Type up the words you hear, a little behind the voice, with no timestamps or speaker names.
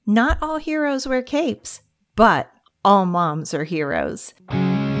Not all heroes wear capes, but all moms are heroes.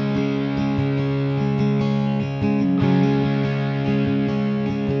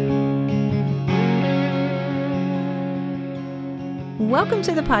 Welcome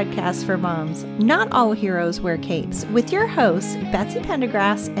to the podcast for moms. Not all heroes wear capes, with your hosts, Betsy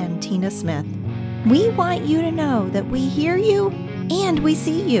Pendergrass and Tina Smith. We want you to know that we hear you and we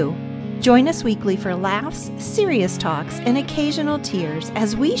see you. Join us weekly for laughs, serious talks, and occasional tears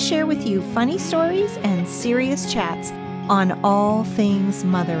as we share with you funny stories and serious chats on all things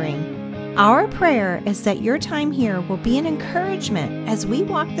mothering. Our prayer is that your time here will be an encouragement as we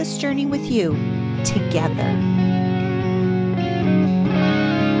walk this journey with you together.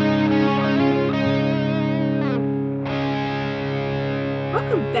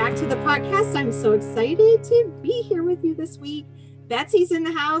 Welcome back to the podcast. I'm so excited to be here with you this week. Betsy's in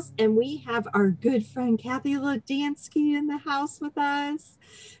the house, and we have our good friend Kathy Lodansky in the house with us.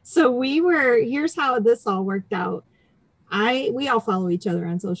 So here's how this all worked out. We all follow each other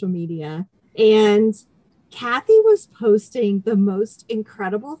on social media, and Kathy was posting the most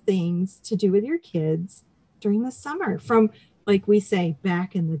incredible things to do with your kids during the summer from, like we say,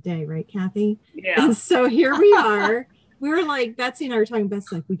 back in the day, right, Kathy? Yeah. And so here we are. We were like, Betsy and I were talking,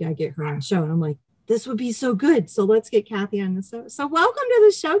 Betsy's like, we got to get her on the show. And I'm like, this would be so good. So let's get Kathy on the show. So welcome to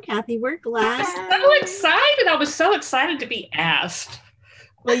the show, Kathy. We're glad. I'm so excited. I was so excited to be asked.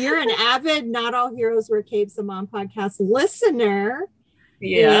 Well, you're an avid Not All Heroes Wear Capes, a mom podcast listener.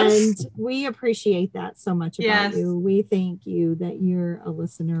 Yes. And we appreciate that so much about you. We thank you that you're a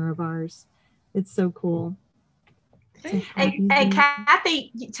listener of ours. It's so cool. And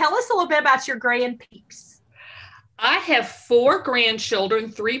Kathy, tell us a little bit about your grandpeeps. I have 4 grandchildren,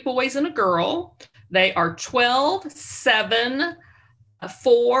 3 boys and a girl. They are 12, 7,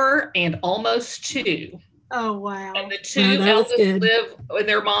 4, and almost 2. Oh, wow. And the 2 eldest live with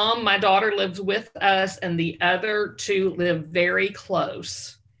their mom. My daughter lives with us, and the other 2 live very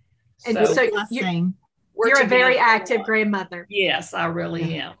close. And so you're a very active grandmother. Yes, I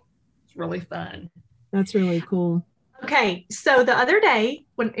really am. It's really fun. That's really cool. Okay, so the other day,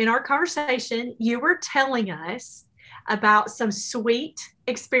 when in our conversation, you were telling us about some sweet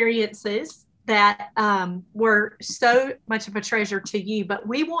experiences that were so much of a treasure to you, but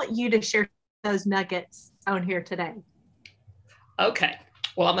we want you to share those nuggets on here today. Okay,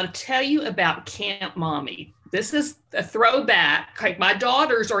 well, I'm going to tell you about Camp Mommy. This is a throwback. Like, my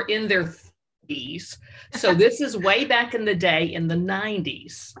daughters are in their 30s, so this is way back in the day in the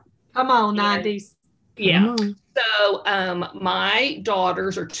 90s. Come on, 90s. Yeah. So my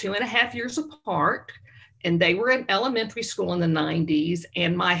daughters are 2.5 years apart, and they were in elementary school in the 90s,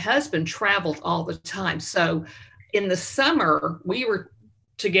 and my husband traveled all the time. So in the summer, we were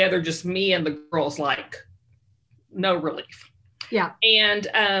together, just me and the girls, like no relief. Yeah. And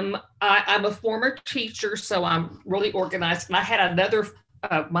I'm a former teacher, so I'm really organized. And I had another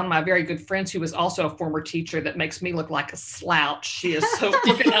one of my very good friends who was also a former teacher that makes me look like a slouch. She is so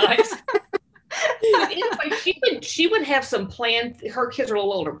organized. Anyway, she would have some planned, her kids are a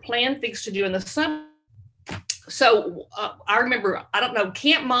little older, planned things to do in the summer. So I remember, I don't know,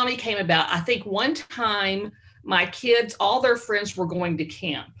 Camp Mommy came about. I think one time my kids, all their friends were going to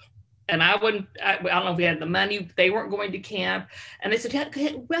camp. And I don't know if we had the money, they weren't going to camp. And they said,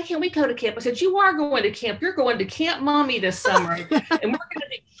 well, can we go to camp? I said, you are going to camp. You're going to Camp Mommy this summer. And we're going to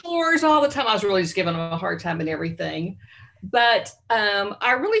do chores all the time. I was really just giving them a hard time and everything. But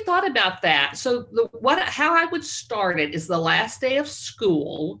I really thought about that. So how I would start it is the last day of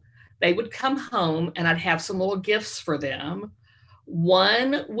school, they would come home and I'd have some little gifts for them.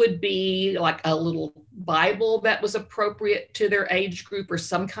 One would be like a little Bible that was appropriate to their age group, or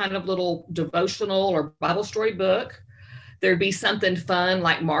some kind of little devotional or Bible story book. There'd be something fun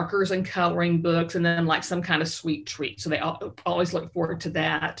like markers and coloring books, and then like some kind of sweet treat. So they always look forward to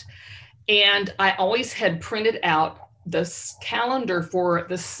that. And I always had printed out this calendar for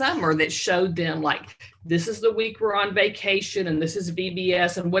the summer that showed them, like, this is the week we're on vacation, and this is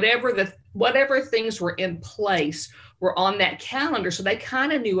VBS, and whatever things were in place were on that calendar. So they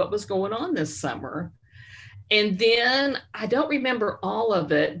kind of knew what was going on this summer. And then I don't remember all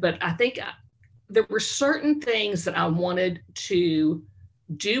of it, but I think there were certain things that I wanted to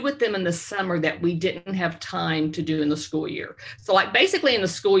do with them in the summer that we didn't have time to do in the school year. So like basically in the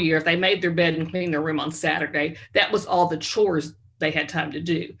school year, if they made their bed and cleaned their room on Saturday, that was all the chores they had time to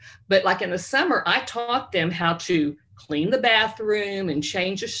do. But like in the summer, I taught them how to clean the bathroom and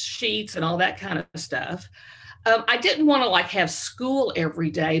change the sheets and all that kind of stuff. I didn't want to like have school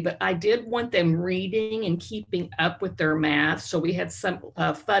every day, but I did want them reading and keeping up with their math. So we had some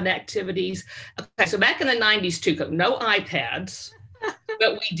fun activities. Okay, so back in the 90s too, no iPads.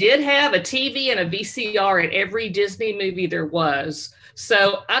 But we did have a TV and a VCR at every Disney movie there was.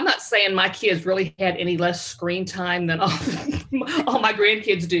 So I'm not saying my kids really had any less screen time than all my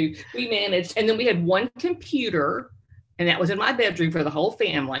grandkids do. We managed. And then we had one computer, and that was in my bedroom for the whole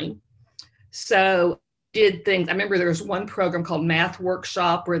family. So did things. I remember there was one program called Math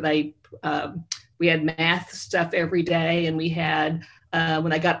Workshop where we had math stuff every day. And we had,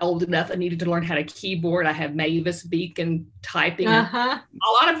 when I got old enough, I needed to learn how to keyboard. I had Mavis Beacon typing. A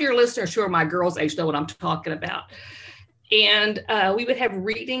lot of your listeners who are my girls' age know what I'm talking about. And we would have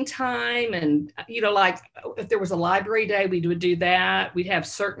reading time, and like if there was a library day, we would do that. We'd have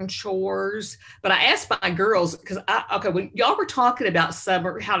certain chores. But I asked my girls, because when y'all were talking about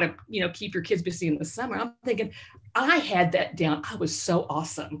summer, how to keep your kids busy in the summer, I'm thinking I had that down. I was so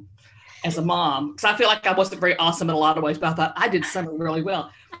awesome as a mom, because I feel like I wasn't very awesome in a lot of ways, but I thought I did summer really well.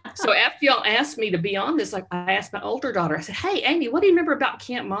 So after y'all asked me to be on this, I asked my older daughter, I said, "Hey, Amy, what do you remember about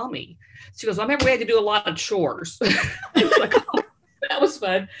Camp Mommy?" She goes, "I remember we had to do a lot of chores." Like, oh, that was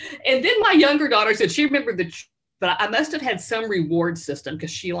fun. And then my younger daughter said she remembered but I must have had some reward system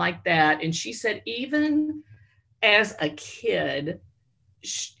because she liked that. And she said, even as a kid,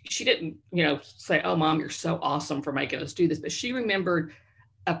 she didn't, say, "Oh, Mom, you're so awesome for making us do this." But she remembered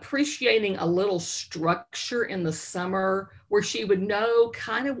appreciating a little structure in the summer where she would know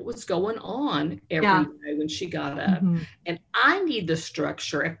kind of what was going on every day when she got up. Mm-hmm. And I need the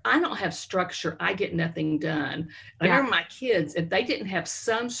structure. If I don't have structure, I get nothing done. I remember my kids, if they didn't have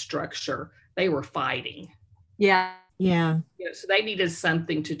some structure, they were fighting. Yeah. So they needed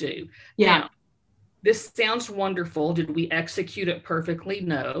something to do. Yeah. Now, this sounds wonderful. Did we execute it perfectly?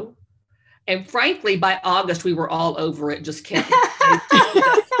 No. And frankly, by August, we were all over it, just kept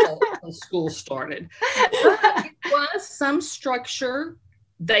until school started. But it was some structure.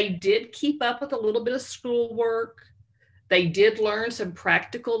 They did keep up with a little bit of schoolwork. They did learn some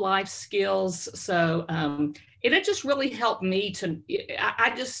practical life skills. So it just really helped me to,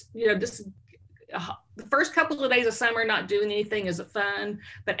 the first couple of days of summer, not doing anything is fun.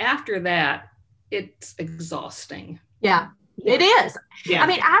 But after that, it's exhausting. Yeah. It is. Yeah. I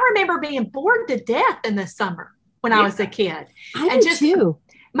mean, I remember being bored to death in the summer when I was a kid. I did too.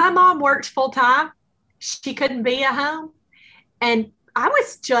 My mom worked full time. She couldn't be at home. And I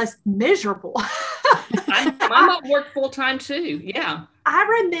was just miserable. My mom worked full time too. Yeah. I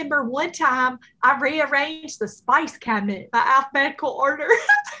remember one time I rearranged the spice cabinet by alphabetical order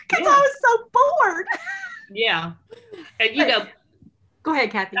because I was so bored. Yeah. And go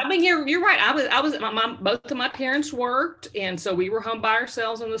ahead, Kathy. I mean, you're right. I was my mom. Both of my parents worked, and so we were home by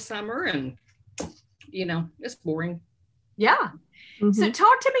ourselves in the summer, and it's boring. Yeah. Mm-hmm. So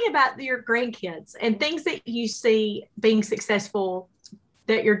talk to me about your grandkids and things that you see being successful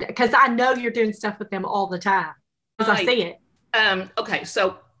because I know you're doing stuff with them all the time because I see it. Okay.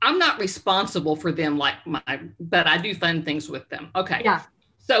 So I'm not responsible for them but I do fun things with them. Okay. Yeah.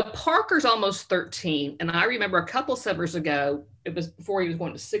 So Parker's almost 13. And I remember a couple summers ago, it was before he was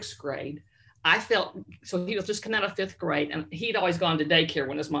going to 6th grade. So he was just coming out of 5th grade, and he'd always gone to daycare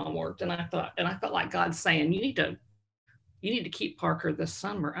when his mom worked. And I felt like God saying, you need to keep Parker this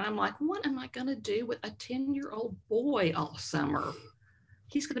summer. And I'm like, what am I going to do with a 10-year-old boy all summer?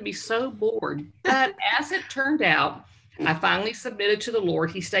 He's going to be so bored. But as it turned out, I finally submitted to the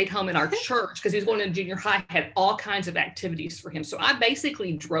Lord. He stayed home in our church because he was going to junior high, had all kinds of activities for him. So I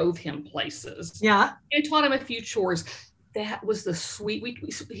basically drove him places. Yeah. And taught him a few chores. That was the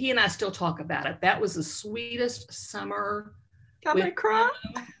he and I still talk about it. That was the sweetest summer. Got me to cry.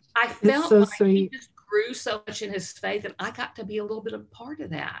 I felt so like sweet. He just grew so much in his faith, and I got to be a little bit of a part of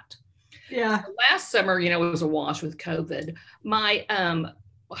that. Yeah. Last summer, it was a wash with COVID. My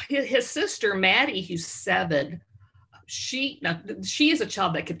his sister Maddie, who's 7, she is a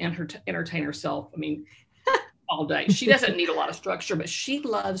child that can entertain herself. I mean, all day. She doesn't need a lot of structure, but she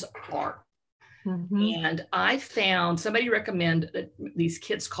loves art. Mm-hmm. And I found somebody recommend these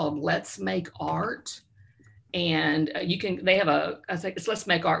kits called Let's Make Art. And they have it's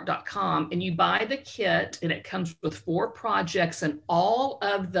letsmakeart.com, and you buy the kit and it comes with 4 projects and all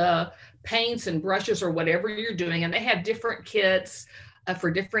of the paints and brushes or whatever you're doing. And they have different kits for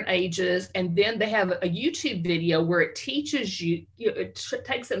different ages. And then they have a YouTube video where it teaches you, it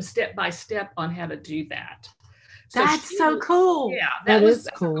takes them step by step on how to do that. That's so cool. Yeah, that is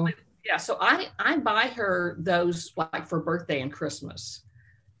cool. Really, yeah. So I buy her those like for birthday and Christmas,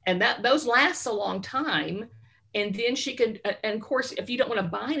 and those last a long time. And then she can, and of course, if you don't want to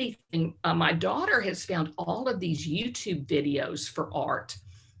buy anything, my daughter has found all of these YouTube videos for art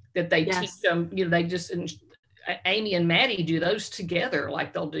that they teach them. They just, Amy and Maddie do those together.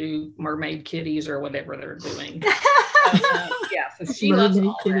 Like they'll do mermaid kitties or whatever they're doing. So she loves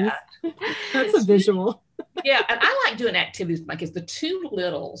all kitties. that. That's a visual. Yeah, and I like doing activities with my kids. The two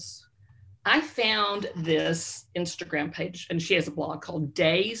littles, I found this Instagram page, and she has a blog called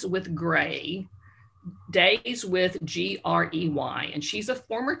Days with Grey, Days with Grey. And she's a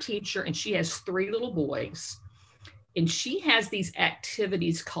former teacher, and she has 3 little boys. And she has these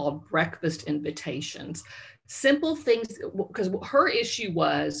activities called breakfast invitations. Simple things, because her issue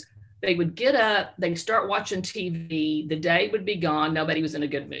was they would get up, they'd start watching TV, the day would be gone, nobody was in a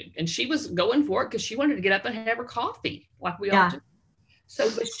good mood. And she was going for it because she wanted to get up and have her coffee like we all do. So,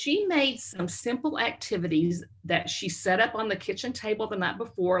 but she made some simple activities that she set up on the kitchen table the night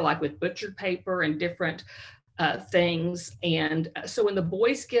before, like with butchered paper and different things. And so when the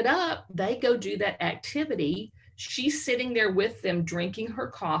boys get up, they go do that activity. She's sitting there with them, drinking her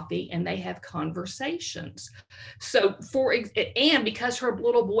coffee, and they have conversations. So and because her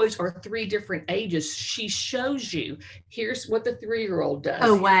little boys are 3 different ages, she shows you, here's what the 3-year-old does.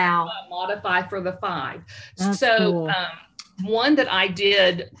 Oh, wow. Modify for the 5. That's so cool. One that I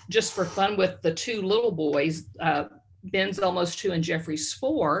did just for fun with the 2 little boys, Ben's almost 2 and Jeffrey's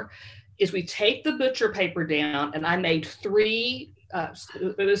 4, is we take the butcher paper down, and I made 3.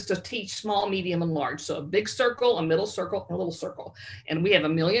 It was to teach small, medium, and large. So a big circle, a middle circle, and a little circle. And we have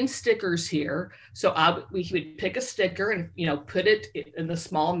 1 million stickers here. So we would pick a sticker and, put it in the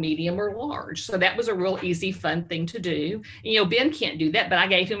small, medium, or large. So that was a real easy, fun thing to do. And, Ben can't do that, but I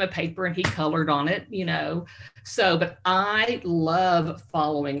gave him a paper and he colored on it, So, but I love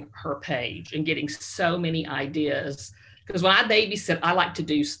following her page and getting so many ideas. Because when I babysit, I like to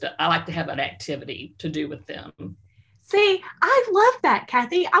do stuff. I like to have an activity to do with them. See, I love that,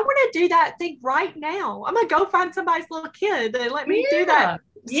 Kathy. I want to do that thing right now. I'm going to go find somebody's little kid and let me do that.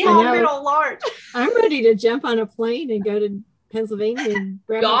 Small, middle, large. I'm ready to jump on a plane and go to Pennsylvania and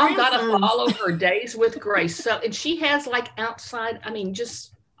grab y'all got to follow her Days with Grace. So, and she has like outside,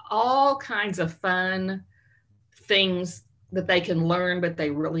 just all kinds of fun things that they can learn, but they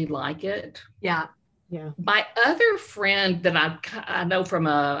really like it. Yeah. Yeah. My other friend that I know from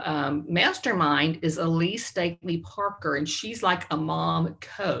a mastermind is Elise Stakely Parker, and she's like a mom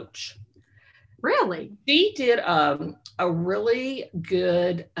coach. Really? She did a really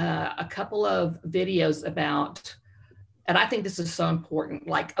good, a couple of videos about, and I think this is so important.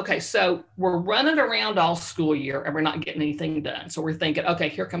 Like, okay, so we're running around all school year and we're not getting anything done. So we're thinking, okay,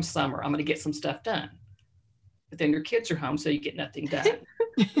 here comes summer. I'm going to get some stuff done. But then your kids are home, so you get nothing done.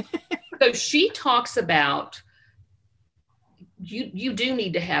 So she talks about you do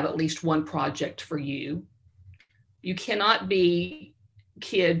need to have at least one project for you. You cannot be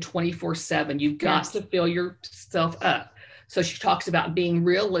kid 24/7. You've got to fill yourself up. So she talks about being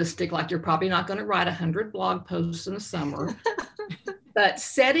realistic, like you're probably not going to write 100 blog posts in the summer, but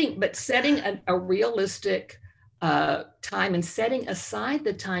setting a realistic time and setting aside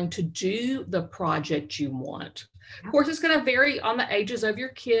the time to do the project you want. Of course, it's going to vary on the ages of your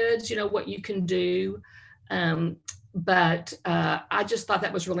kids, what you can do. But I just thought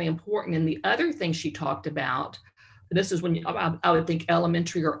that was really important. And the other thing she talked about, this is when I would think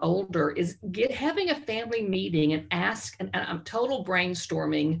elementary or older, is having a family meeting and ask, and I'm total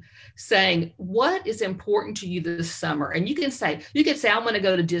brainstorming, saying, what is important to you this summer? And you can say, I'm going to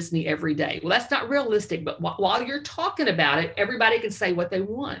go to Disney every day. Well, that's not realistic, but while you're talking about it, everybody can say what they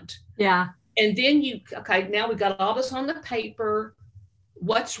want. Yeah. And then now we've got all this on the paper.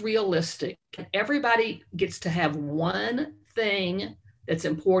 What's realistic? And everybody gets to have one thing that's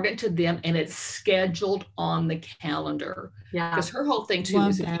important to them, and it's scheduled on the calendar. Yeah. Because her whole thing too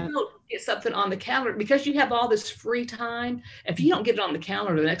is if you don't get something on the calendar, because you have all this free time, if you don't get it on the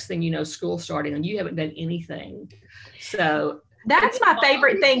calendar, the next thing you know, school's starting and you haven't done anything. So that's my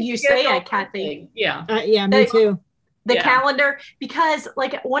favorite thing you said, Kathy. Yeah. Me too. The calendar, because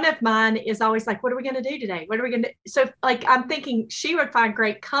like one of mine is always like, what are we going to do today? What are we going to do? So like, I'm thinking she would find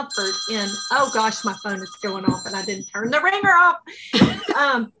great comfort in, oh gosh, my phone is going off and I didn't turn the ringer off.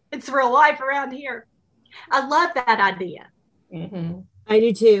 It's real life around here. I love that idea. Mm-hmm. I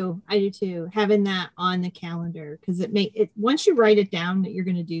do too. Having that on the calendar, because once you write it down that you're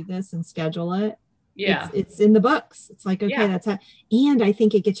going to do this and schedule it, it's in the books. It's like, okay, that's how, and I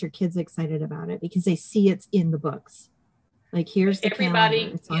think it gets your kids excited about it because they see it's in the books. Like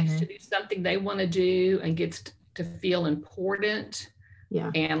everybody gets to do something they want to do and gets to feel important.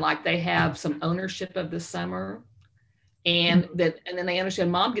 Yeah. And like they have some ownership of the summer, and then they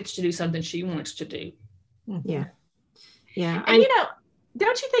understand mom gets to do something she wants to do. Yeah. Yeah. And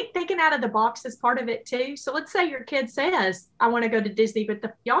don't you think thinking out of the box is part of it too? So let's say your kid says, I want to go to Disney, but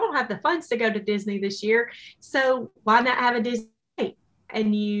y'all don't have the funds to go to Disney this year. So why not have a Disney?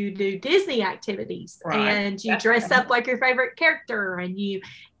 And you do Disney activities, and you dress up like your favorite character, and you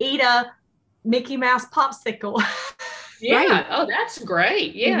eat a Mickey Mouse popsicle. Yeah. Right. Oh, that's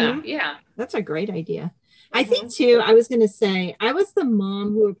great. Yeah. Yeah. That's a great idea. I think too, I was going to say, I was the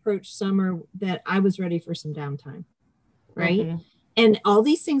mom who approached summer that I was ready for some downtime. Right. And all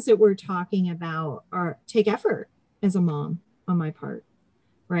these things that we're talking about take effort as a mom on my part.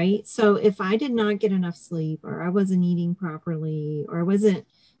 Right. So if I did not get enough sleep, or I wasn't eating properly, or I wasn't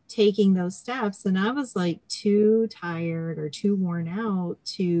taking those steps, and I was like too tired or too worn out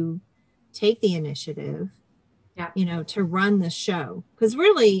to take the initiative, to run the show. Because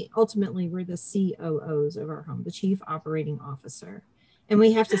really, ultimately, we're the COOs of our home, the Chief Operating Officer. And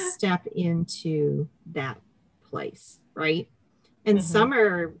we have to step into that place. Right. And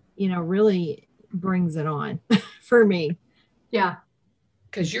summer, really brings it on for me. Yeah.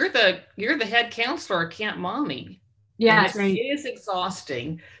 Because you're the head counselor at Camp Mommy. Yes. It is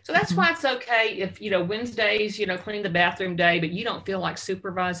exhausting. So that's why it's okay if, Wednesdays, clean the bathroom day, but you don't feel like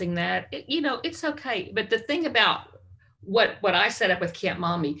supervising that. It's okay. But the thing about what I set up with Camp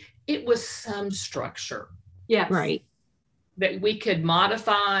Mommy, it was some structure. Yes. Right. That we could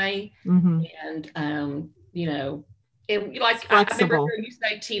modify and, and like I remember you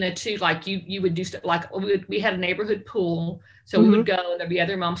say, Tina, too, like you would do stuff like we had a neighborhood pool. So we would go and there'd be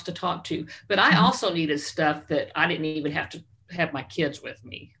other moms to talk to. But I also needed stuff that I didn't even have to have my kids with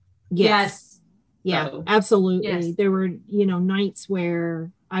me. Yes. Yeah, So, absolutely. Yes. There were, nights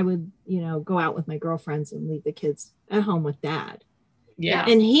where I would, go out with my girlfriends and leave the kids at home with dad. Yeah.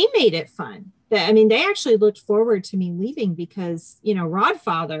 And he made it fun. They actually looked forward to me leaving because,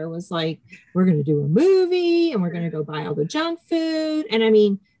 Rodfather was like, we're going to do a movie and we're going to go buy all the junk food.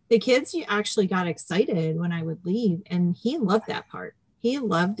 And the kids actually got excited when I would leave, and he loved that part. He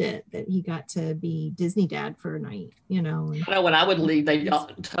loved it that he got to be Disney dad for a night, And, I know when I would leave,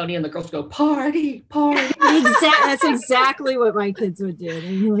 Tony and the girls go, party. That's exactly what my kids would do.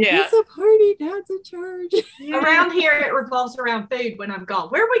 They'd be like, it's a party, dad's in charge. Around here, it revolves around food when I'm gone.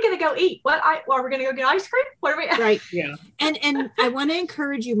 Where are we going to go eat? Are we going to go get ice cream? What are we? Right. Yeah. And I want to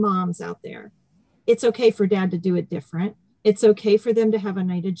encourage you moms out there. It's okay for dad to do it different. It's okay for them to have a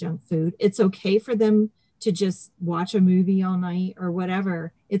night of junk food. It's okay for them to just watch a movie all night or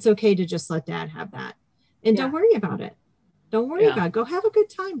whatever. It's okay to just let dad have that. And don't worry about it. Don't worry about it. Go have a good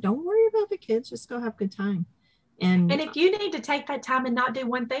time. Don't worry about the kids. Just go have a good time. And if you need to take that time and not do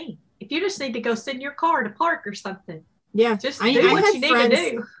one thing, if you just need to go sit in your car at a park or something. Yeah. Just do what you need to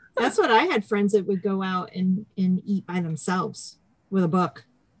do. That's what I had friends that would go out and eat by themselves with a book.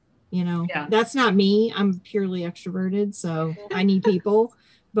 That's not me. I'm purely extroverted. So I need people,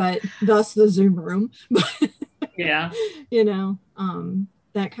 but thus the Zoom room. Yeah.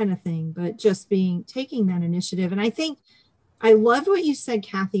 That kind of thing, but just taking that initiative. And I think I loved what you said,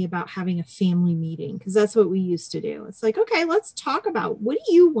 Kathy, about having a family meeting, because that's what we used to do. It's like, okay, let's talk about what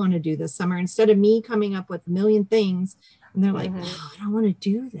do you want to do this summer, instead of me coming up with a million things. And they're like, oh, I don't want to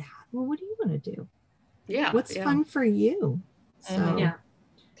do that. Well, what do you want to do? Yeah. What's fun for you? So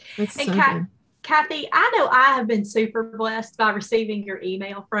that's so good. Kathy, I know I have been super blessed by receiving your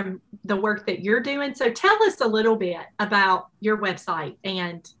email from the work that you're doing. So tell us a little bit about your website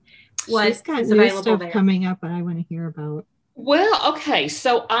and what's available stuff there. Coming up that I want to hear about. Well, okay.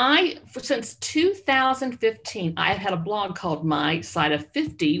 So since 2015, I had a blog called My Side of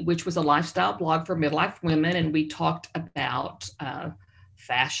 50, which was a lifestyle blog for midlife women. And we talked about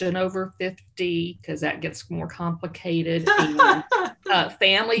fashion over 50, because that gets more complicated. And,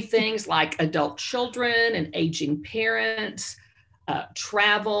 family things like adult children and aging parents,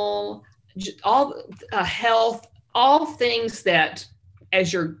 travel, all health, all things that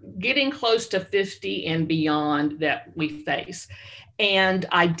as you're getting close to 50 and beyond that we face. And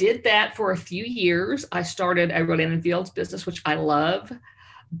I did that for a few years. I started a Rodan and Fields business, which I love,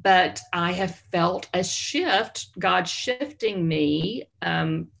 but I have felt a shift, God shifting me.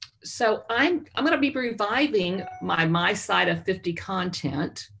 So I'm going to be reviving my Side of 50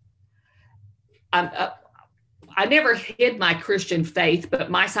 content. I never hid my Christian faith,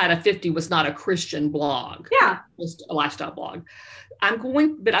 but My Side of 50 was not a Christian blog. Yeah. It was a lifestyle blog. I'm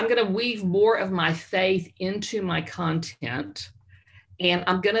going to weave more of my faith into my content. And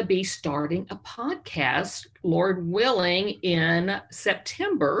I'm going to be starting a podcast, Lord willing, in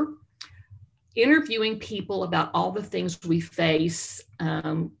September, interviewing people about all the things we face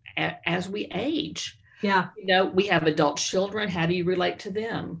as we age. Yeah. We have adult children. How do you relate to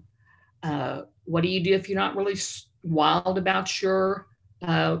them? What do you do if you're not really wild about your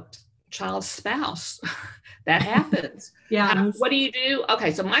child's spouse. That happens. Yeah. What do you do?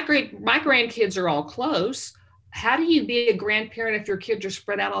 Okay, so my grandkids are all close. How do you be a grandparent if your kids are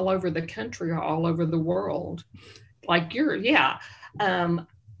spread out all over the country or all over the world? Like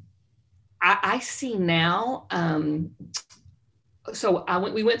I see now. So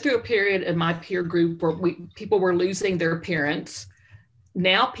we went through a period in my peer group where people were losing their parents.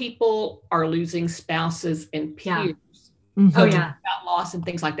 Now people are losing spouses and peers. Oh yeah. About loss and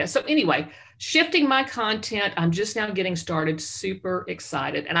things like that. So anyway, shifting my content, I'm just now getting started, super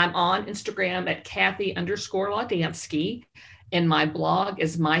excited. And I'm on Instagram at Kathy_Ladansky. And my blog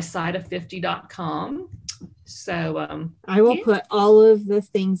is mysideof50.com. So I will put all of the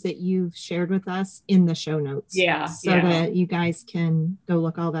things that you've shared with us in the show notes. So that you guys can go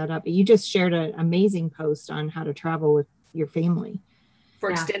look all that up. But you just shared an amazing post on how to travel with your family.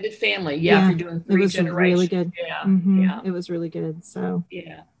 For extended family. If you're doing 3 generations. It was really good. It was really good. So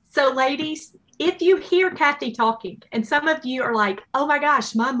So ladies, if you hear Kathy talking and some of you are like, oh my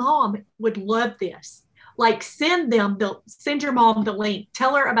gosh, my mom would love this. Like send your mom the link.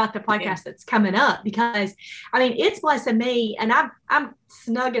 Tell her about the podcast that's coming up, because I mean, it's blessing me, and I'm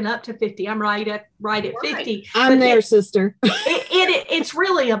snugging up to 50. I'm right at 50. I'm there, sister. It's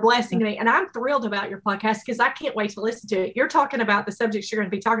really a blessing to me. And I'm thrilled about your podcast because I can't wait to listen to it. You're talking about the subjects you're going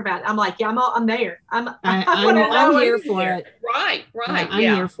to be talking about. I'm like, yeah, I'm there. I'm here for it. Right. I'm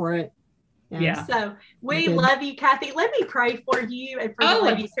here for it. Yeah. So we love you, Kathy. Let me pray for you and for the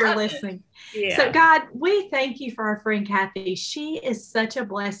ladies who are listening. So God, we thank you for our friend Kathy. She is such a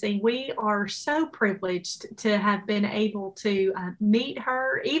blessing. We are so privileged to have been able to meet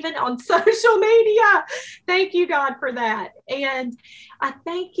her, even on social media. Thank you, God, for that. And I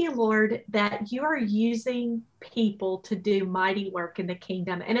thank you, Lord, that you are using people to do mighty work in the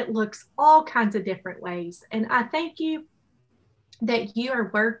kingdom. And it looks all kinds of different ways. And I thank you that you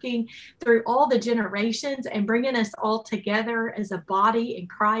are working through all the generations and bringing us all together as a body in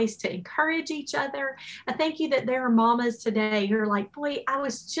Christ to encourage each other. I thank you that there are mamas today who are like, boy, I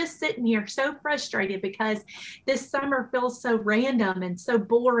was just sitting here so frustrated because this summer feels so random and so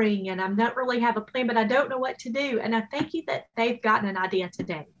boring, and I'm not really have a plan, but I don't know what to do. And I thank you that they've gotten an idea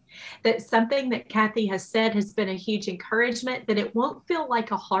today. That something that Kathy has said has been a huge encouragement, that it won't feel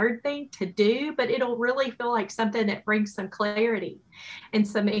like a hard thing to do, but it'll really feel like something that brings some clarity and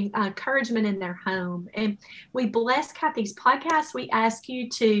some encouragement in their home. And we bless Kathy's podcast. We ask you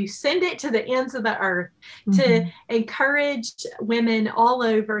to send it to the ends of the earth to encourage women all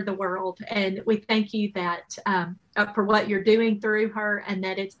over the world. And we thank you that for what you're doing through her, and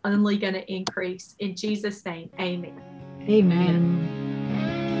that it's only going to increase. In Jesus' name, amen. Amen.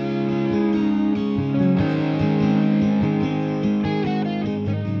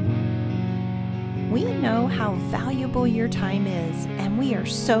 We know how valuable your time is, and we are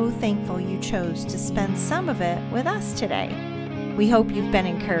so thankful you chose to spend some of it with us today. We hope you've been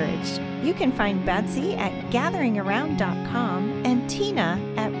encouraged. You can find Betsy at gatheringaround.com and Tina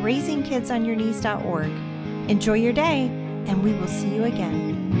at raisingkidsonyourknees.org. Enjoy your day, and we will see you again.